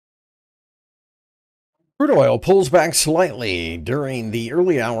Crude oil pulls back slightly during the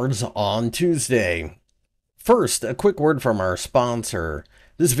early hours on Tuesday. First, a quick word from our sponsor.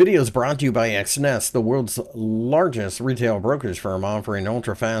 This video is brought to you by XNest, the world's largest retail brokerage firm offering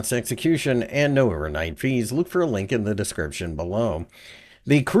ultra-fast execution and no overnight fees. Look for a link in the description below.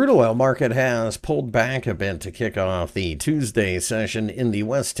 The crude oil market has pulled back a bit to kick off the Tuesday session in the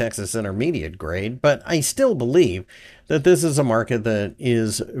West Texas Intermediate grade, but I still believe that this is a market that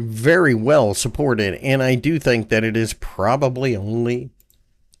is very well supported, and I do think that it is probably only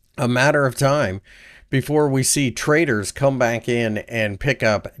a matter of time before we see traders come back in and pick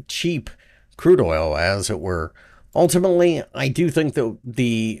up cheap crude oil, as it were. Ultimately, I do think that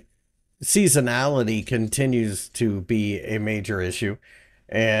the seasonality continues to be a major issue.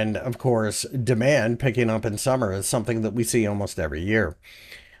 And of course, demand picking up in summer is something that we see almost every year.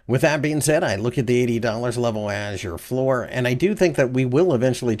 With that being said, I look at the $80 level as your floor, and I do think that we will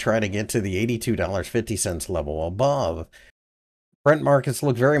eventually try to get to the $82.50 level above. Brent markets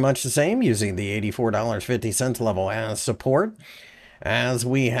look very much the same, using the $84.50 level as support, as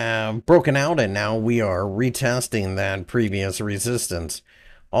we have broken out and now we are retesting that previous resistance.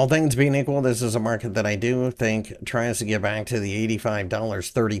 All things being equal, this is a market that I do think tries to get back to the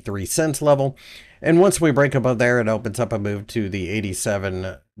 $85.33 level. And once we break above there, it opens up a move to the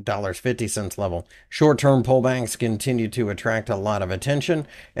 $87.50 level. Short-term pullbacks continue to attract a lot of attention,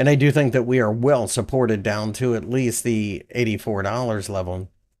 and I do think that we are well supported down to at least the $84 level.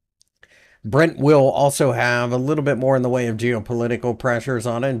 Brent will also have a little bit more in the way of geopolitical pressures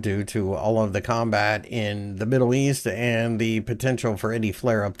on it due to all of the combat in the Middle East and the potential for any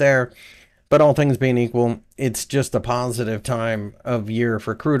flare up there. But all things being equal, it's just a positive time of year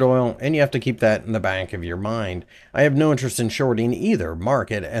for crude oil, and you have to keep that in the back of your mind. I have no interest in shorting either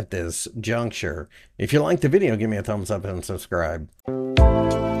market at this juncture. If you liked the video, give me a thumbs up and subscribe.